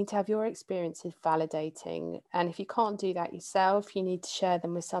 You need to have your experiences validating, and if you can't do that yourself, you need to share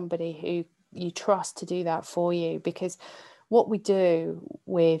them with somebody who you trust to do that for you, because what we do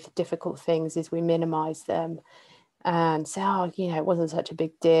with difficult things is we minimize them and say, oh, it wasn't such a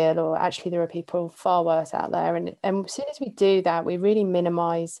big deal, or actually there are people far worse out there. And as soon as we do that, we really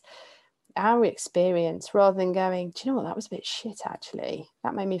minimize our experience rather than going, do you know what, that was a bit shit, actually.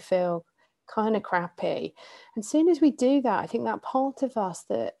 That made me feel kind of crappy. And as soon as we do that, I think that part of us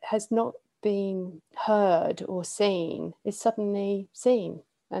that has not been heard or seen is suddenly seen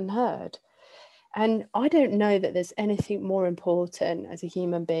and heard. And I don't know that there's anything more important as a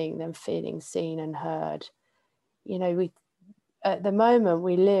human being than feeling seen and heard. We at the moment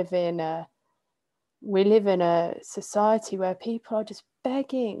we live in a society where people are just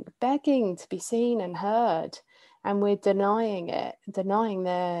begging to be seen and heard, and we're denying it, denying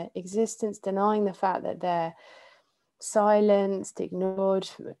their existence, denying the fact that they're silenced, ignored,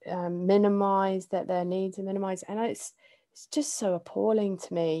 minimized, that their needs are minimized. And it's just so appalling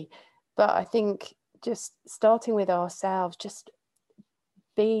to me. But I think just starting with ourselves, just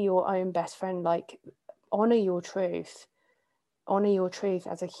be your own best friend, like honor your truth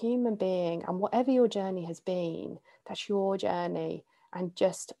as a human being, and whatever your journey has been, that's your journey, and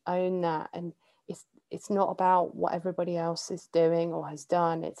just own that. And it's not about what everybody else is doing or has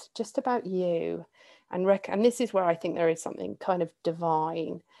done. It's just about you. And this is where I think there is something kind of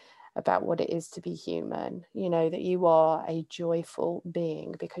divine about what it is to be human, that you are a joyful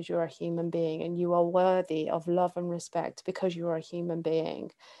being because you're a human being, and you are worthy of love and respect because you're a human being.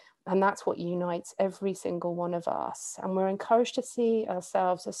 And that's what unites every single one of us. And we're encouraged to see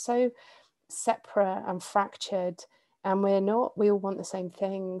ourselves as so separate and fractured, and we're not. We all want the same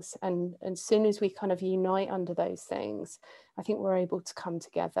things. And as soon as we kind of unite under those things, I think we're able to come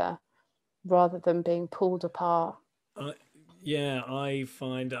together rather than being pulled apart. Yeah, I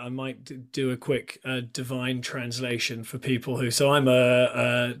find I might do a quick divine translation for people who. So I'm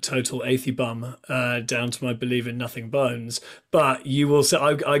a total athey bum, down to my believe in nothing bones. But you will say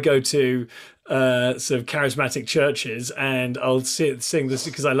I go to sort of charismatic churches, and I'll sing this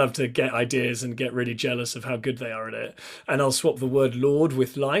because I love to get ideas and get really jealous of how good they are at it. And I'll swap the word Lord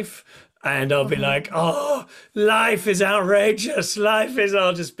with life. And I'll be like, oh, life is outrageous.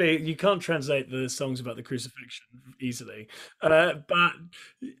 I'll just be, you can't translate the songs about the crucifixion easily. But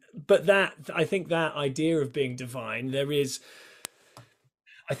I think that idea of being divine,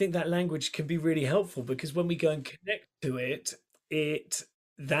 I think that language can be really helpful, because when we go and connect to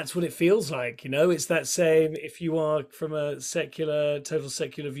that's what it feels like. It's that same, if you are from a total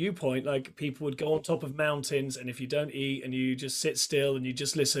secular viewpoint, like people would go on top of mountains, and if you don't eat and you just sit still and you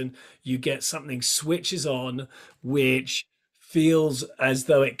just listen, you get something switches on, which feels as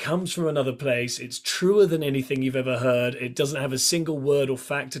though it comes from another place. It's truer than anything you've ever heard. It doesn't have a single word or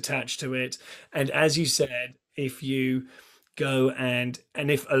fact attached to it. And as you said, if you go and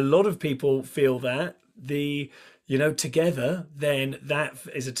if a lot of people feel that, together, then that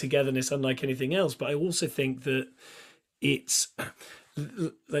is a togetherness unlike anything else. But I also think that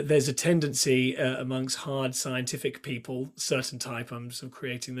there's a tendency amongst hard scientific people, certain type. I'm sort of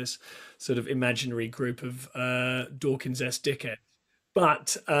creating this sort of imaginary group of Dawkins-esque dickhead,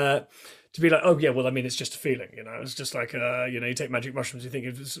 but to be like, oh yeah, well, I mean, it's just a feeling, it's just like you take magic mushrooms, you think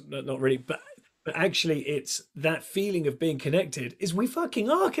it's not really, but actually, it's that feeling of being connected. We fucking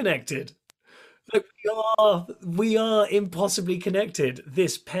are connected. Like we are impossibly connected.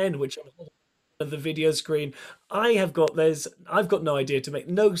 This pen, which I'm holding the video screen. I've got no idea to make.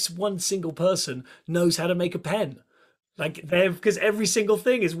 No one single person knows how to make a pen. Like because every single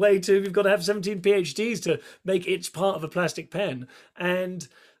thing is way too. You've got to have 17 PhDs to make each part of a plastic pen, and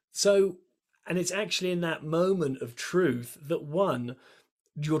so, and it's actually in that moment of truth that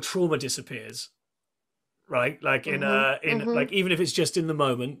your trauma disappears, right? Like like even if it's just in the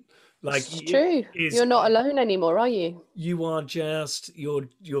moment, like It's true. You're not alone anymore, are you? You are just you're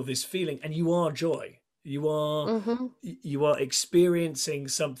this feeling, and you are joy. You are experiencing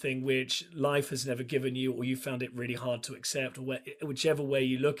something which life has never given you, or you found it really hard to accept, or whichever way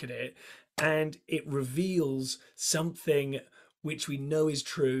you look at it, and it reveals something which we know is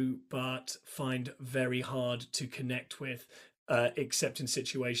true but find very hard to connect with, except in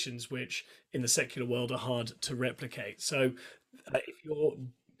situations which in the secular world are hard to replicate. So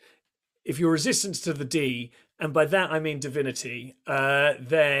if you're resistant to the D, and by that I mean divinity,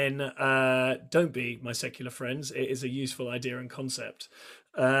 then don't be, my secular friends. It is a useful idea and concept.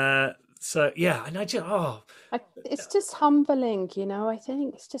 So yeah, and it's just humbling, I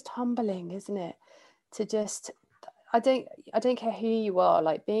think it's just humbling, isn't it? To just, I don't care who you are,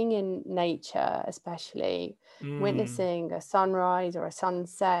 like being in nature, especially witnessing a sunrise or a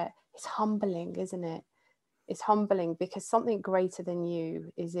sunset, it's humbling, isn't it? It's humbling because something greater than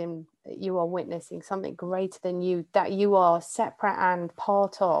you you are witnessing something greater than you, that you are separate and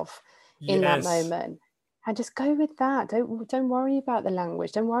part of in that moment. And just go with that. Don't worry about the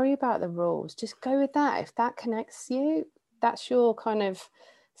language. Don't worry about the rules. Just go with that. If that connects you, that's your kind of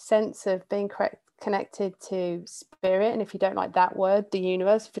sense of being connected to spirit. And if you don't like that word, the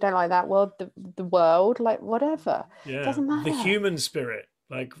universe, if you don't like that word, the world, like whatever, it doesn't matter. The human spirit,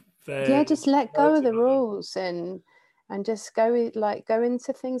 like just let go of the rules and just go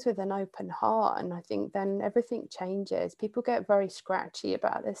into things with an open heart. And I think then everything changes. People get very scratchy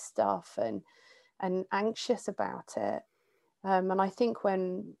about this stuff and anxious about it. And I think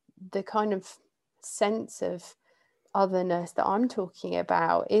when the kind of sense of otherness that I'm talking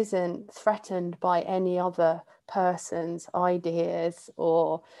about isn't threatened by any other person's ideas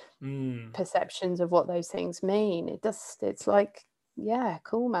or perceptions of what those things mean, it's like, yeah,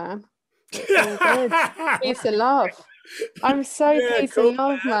 cool, man. It's all good. Peace and love. I'm so peace and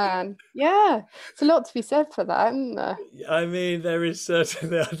love, man. Yeah, it's a lot to be said for that, isn't there? I mean, there is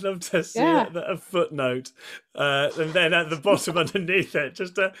certainly. I'd love to see a footnote, and then at the bottom underneath it,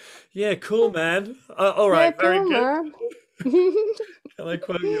 just cool, man. All right, very good. Man. Can I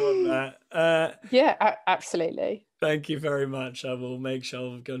quote you on that? Yeah, absolutely. Thank you very much. I will make sure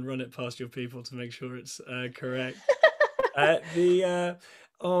I'll go and run it past your people to make sure it's correct.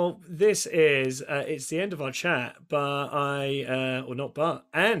 This is it's the end of our chat, but I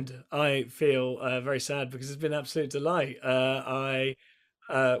feel very sad because it's been an absolute delight. I'm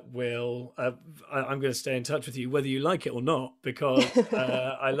going to stay in touch with you whether you like it or not, because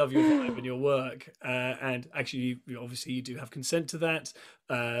I love your vibe and your work, and actually obviously you do have consent to that,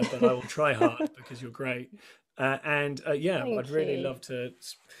 but I will try hard because you're great, I'd really love to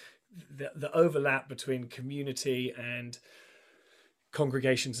the overlap between community and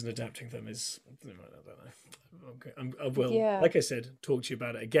congregations and adapting them is, I don't know. Okay. I will, like I said, talk to you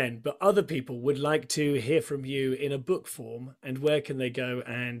about it again, but other people would like to hear from you in a book form, and where can they go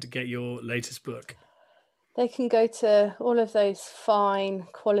and get your latest book? They can go to all of those fine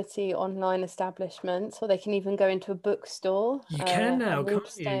quality online establishments, or they can even go into a bookstore. You can now,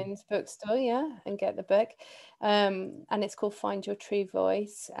 can't you? Bookstore, and get the book. And it's called Find Your True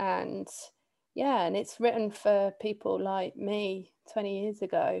Voice. And it's written for people like me 20 years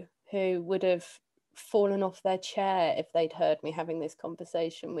ago who would have fallen off their chair if they'd heard me having this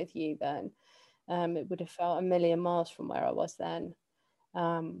conversation with you then. It would have felt a million miles from where I was then.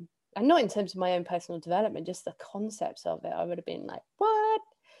 And not in terms of my own personal development, just the concepts of it. I would have been like, what?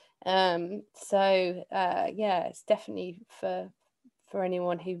 It's definitely for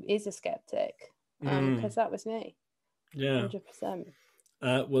anyone who is a skeptic, because that was me. 100%.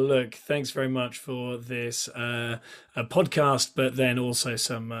 Well, look, thanks very much for this podcast, but then also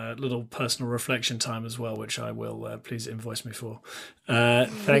some little personal reflection time as well, which I will please invoice me for.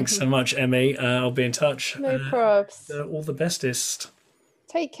 Thanks so much, Emmy. I'll be in touch. No probs. All the bestest.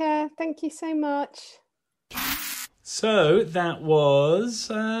 Take care. Thank you so much. So that was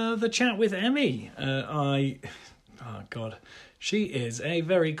the chat with Emmy. She is a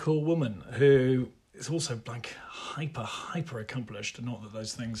very cool woman who is also like hyper accomplished. Not that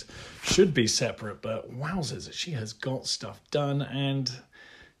those things should be separate, but wowzers, she has got stuff done, and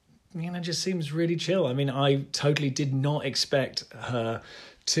just seems really chill. I mean, I totally did not expect her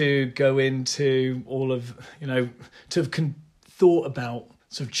to go into all of, to have thought about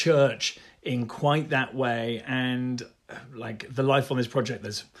sort of church in quite that way. And like the Life on This project,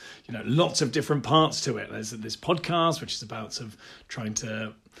 there's, you know, lots of different parts to it. There's this podcast, which is about sort of trying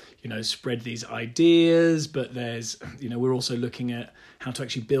to, you know, spread these ideas, but there's, you know, we're also looking at how to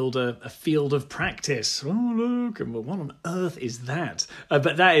actually build a field of practice. Oh, look, and what on earth is that?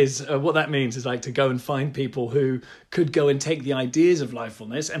 But that is, what that means is like to go and find people who could go and take the ideas of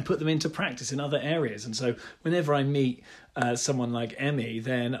Lifefulness and put them into practice in other areas. And so whenever I meet someone like Emmy,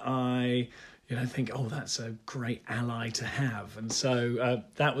 then I, you know, think, oh, that's a great ally to have. And so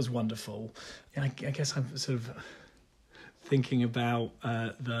that was wonderful. I guess I'm sort of thinking about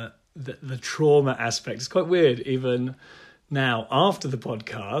the trauma aspect. It's quite weird, even now, after the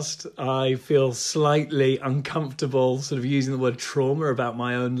podcast, I feel slightly uncomfortable sort of using the word trauma about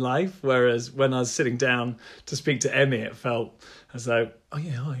my own life, whereas when I was sitting down to speak to Emmy, it felt as though, oh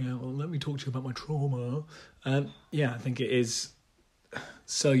yeah, well, let me talk to you about my trauma. Yeah, I think it is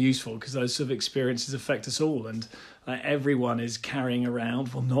so useful because those sort of experiences affect us all, and everyone is carrying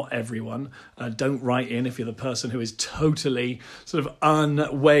around, well, not everyone, don't write in if you're the person who is totally sort of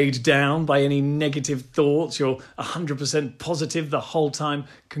unweighed down by any negative thoughts, you're 100% positive the whole time.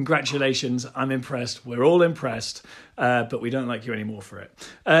 Congratulations, I'm impressed, we're all impressed, but we don't like you anymore for it.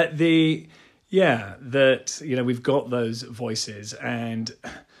 That, you know, we've got those voices, and,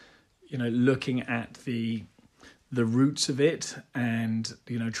 you know, looking at the roots of it, and,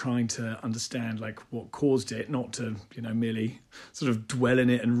 you know, trying to understand like what caused it, not to, you know, merely sort of dwell in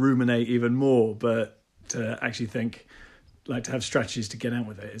it and ruminate even more, but to actually think, like, to have strategies to get out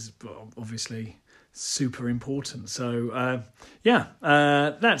with it is obviously super important. So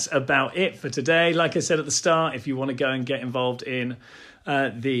that's about it for today. Like I said at the start, if you want to go and get involved in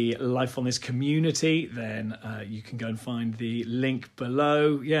the Life on This community, then you can go and find the link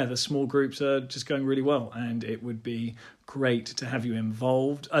below. Yeah, the small groups are just going really well, and it would be great to have you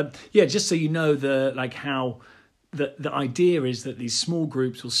involved. Just so you know, how the idea is that these small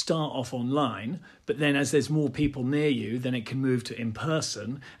groups will start off online, but then as there's more people near you, then it can move to in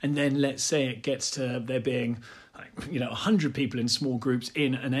person. And then let's say it gets to there being, 100 people in small groups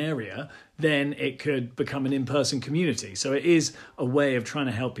in an area, then it could become an in-person community. So it is a way of trying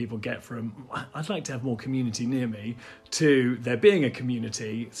to help people get from, I'd like to have more community near me, to there being a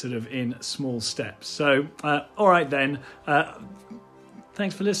community sort of in small steps. So, all right then,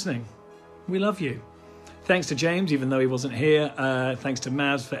 thanks for listening. We love you. Thanks to James, even though he wasn't here. Thanks to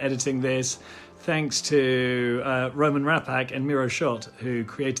Mavs for editing this. Thanks to Roman Rapak and Miro Schott, who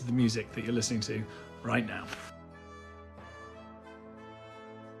created the music that you're listening to right now.